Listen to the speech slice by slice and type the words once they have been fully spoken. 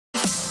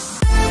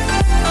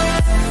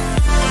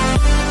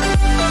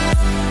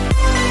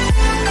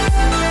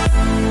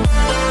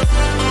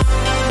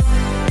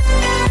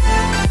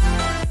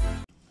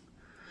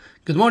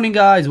Good morning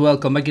guys,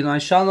 welcome back to my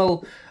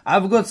channel.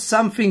 I've got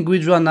something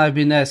which one I've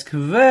been asked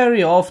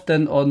very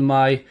often on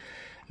my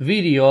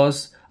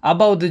videos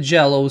about the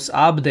Jelos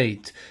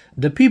update.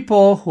 The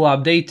people who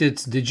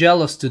updated the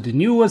Jelos to the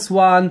newest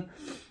one,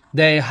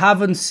 they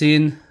haven't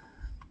seen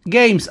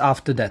games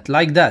after that,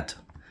 like that.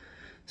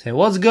 Say,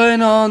 what's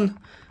going on?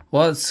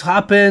 What's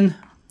happened?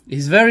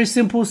 It's very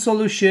simple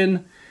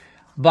solution,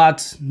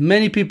 but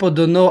many people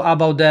don't know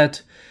about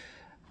that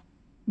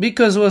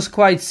because it was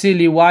quite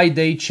silly why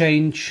they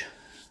change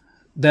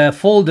the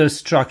folder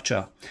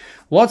structure.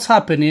 What's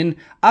happening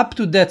up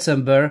to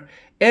December,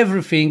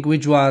 everything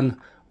which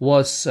one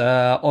was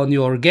on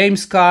your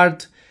games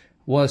card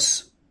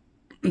was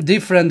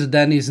different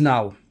than is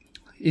now.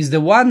 Is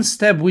the one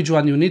step which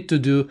one you need to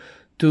do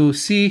to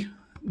see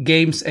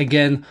games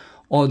again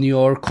on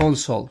your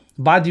console,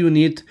 but you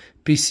need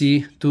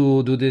PC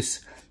to do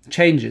these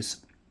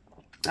changes.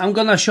 I'm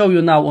gonna show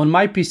you now on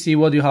my PC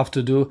what you have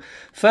to do.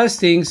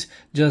 First things,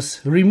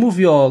 just remove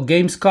your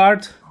games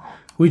card,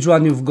 which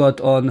one you've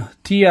got on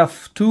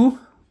TF2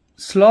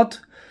 slot,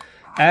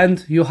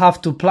 and you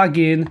have to plug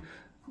in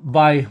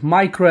by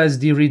micro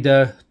SD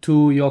reader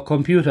to your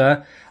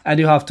computer, and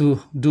you have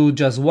to do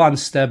just one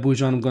step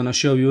which I'm gonna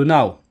show you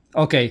now.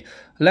 Okay,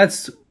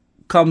 let's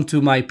come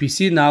to my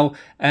PC now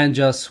and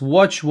just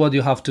watch what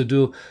you have to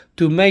do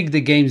to make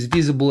the games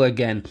visible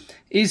again.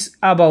 It's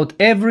about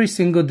every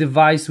single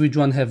device which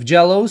one have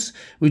Jelos,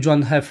 which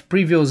one have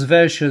previous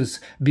versions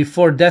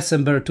before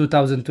December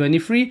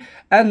 2023,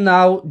 and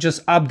now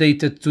just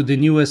updated to the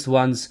newest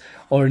ones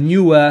or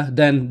newer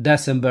than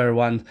December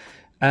one.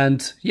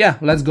 And yeah,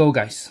 let's go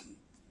guys.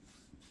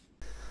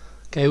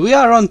 Okay, we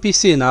are on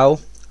PC now.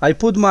 I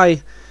put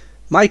my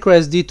micro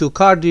SD to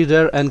card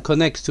reader and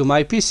connect to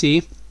my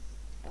PC.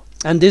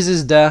 And this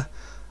is the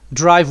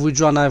drive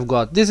which one I've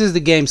got. This is the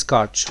games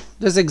card.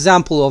 This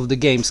example of the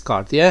games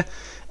card, yeah?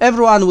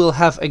 Everyone will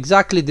have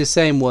exactly the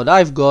same what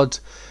I've got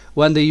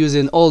when they're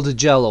using all the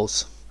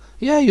Jelos.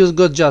 Yeah, you've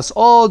got just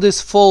all these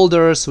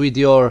folders with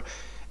your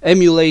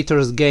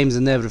emulators, games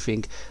and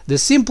everything. The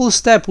simple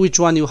step which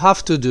one you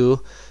have to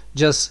do,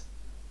 just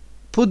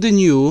put the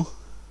new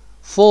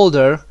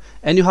folder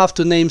and you have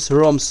to name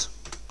ROMs.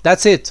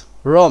 That's it,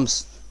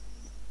 ROMs.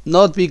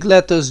 Not big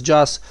letters,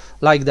 just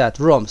like that,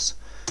 ROMs.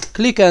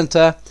 Click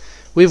enter.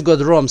 We've got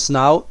ROMs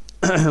now.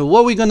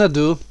 What we're gonna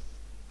do,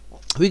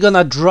 we're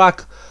gonna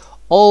drag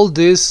all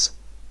these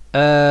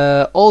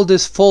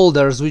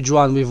folders which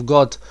one we've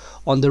got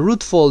on the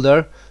root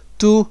folder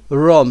to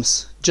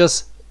ROMs.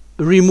 Just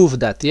remove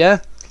that,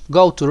 yeah?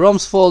 Go to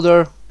ROMs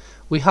folder.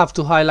 We have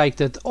to highlight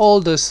that all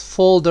these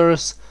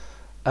folders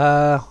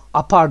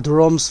apart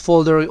ROMs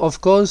folder,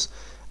 of course,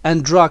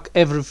 and drag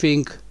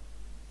everything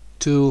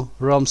to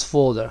ROMs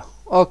folder.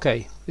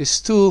 Okay, it's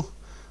two.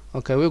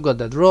 Okay, we've got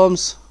that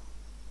ROMs.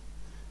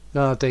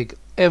 Gonna take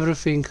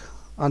everything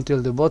until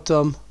the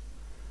bottom.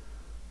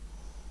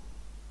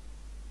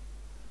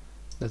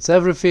 That's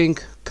everything.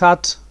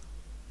 Cut.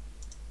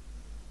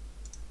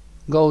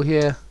 Go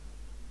here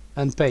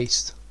and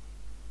paste.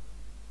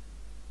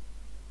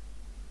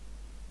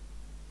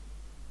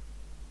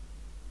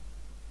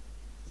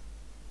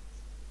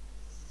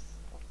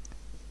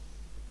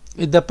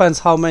 It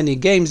depends how many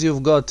games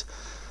you've got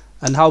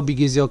and how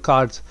big is your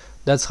card.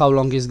 That's how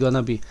long it's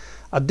gonna be.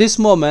 At this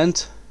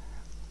moment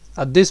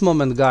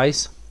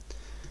guys,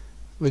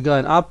 we're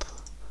going up.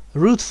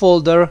 Root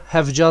folder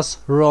have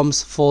just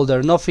ROMs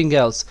folder, nothing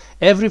else.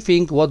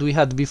 Everything what we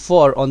had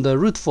before on the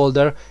root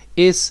folder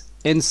is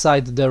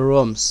inside the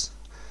ROMs.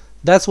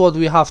 That's what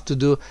we have to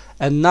do,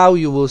 and now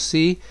you will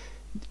see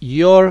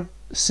your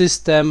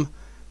system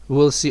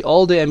will see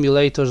all the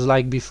emulators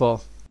like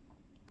before.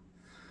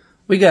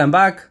 We're going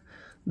back.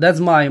 That's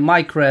my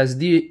micro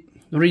SD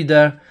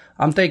reader.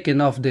 I'm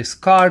taking off this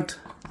card.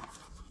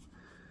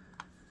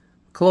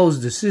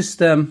 Close the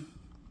system,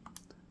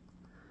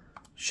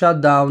 shut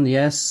down,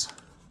 yes.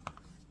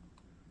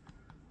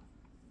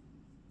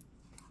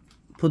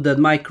 Put that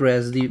micro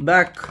SD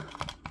back,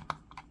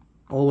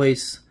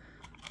 always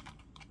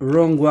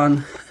wrong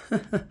one.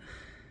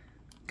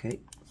 Okay,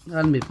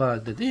 let me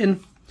plug that in,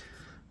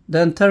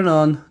 then turn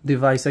on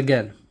device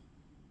again.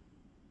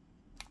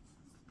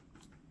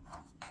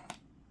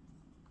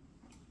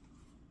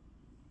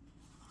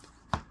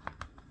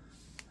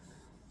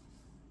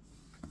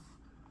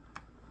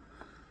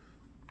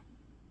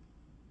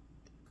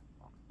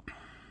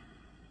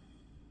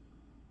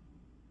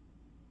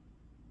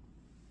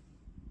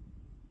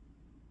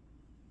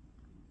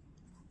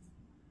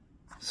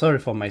 Sorry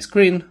for my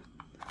screen.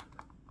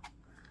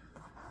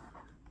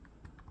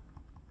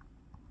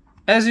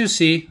 As you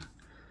see,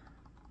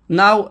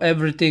 now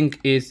everything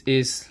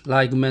is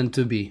like meant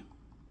to be.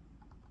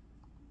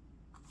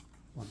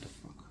 What the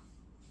fuck?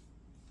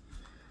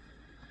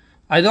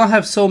 I don't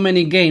have so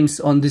many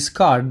games on this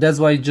card, that's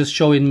why it's just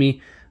showing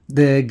me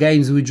the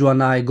games which one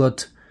I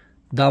got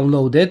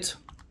downloaded.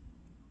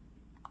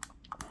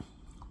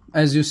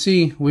 As you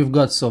see, we've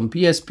got some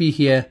PSP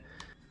here.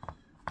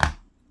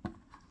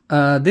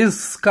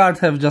 This card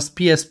have just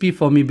PSP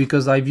for me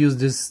because I've used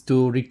this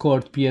to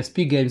record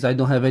PSP games. I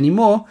don't have any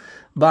more.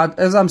 But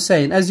as I'm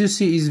saying, as you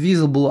see, is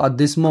visible at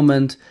this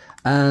moment.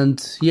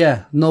 And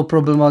yeah, no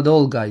problem at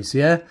all, guys.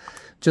 Yeah,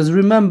 just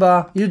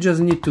remember, you just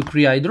need to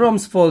create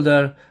ROMs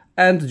folder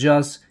and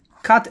just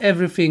cut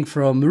everything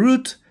from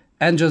root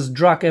and just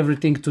drag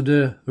everything to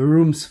the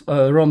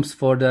ROMs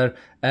folder,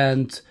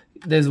 and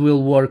this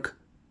will work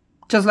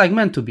just like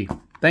meant to be.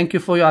 Thank you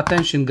for your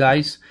attention,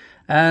 guys,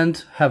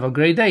 and have a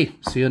great day.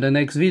 See you in the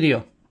next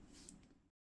video.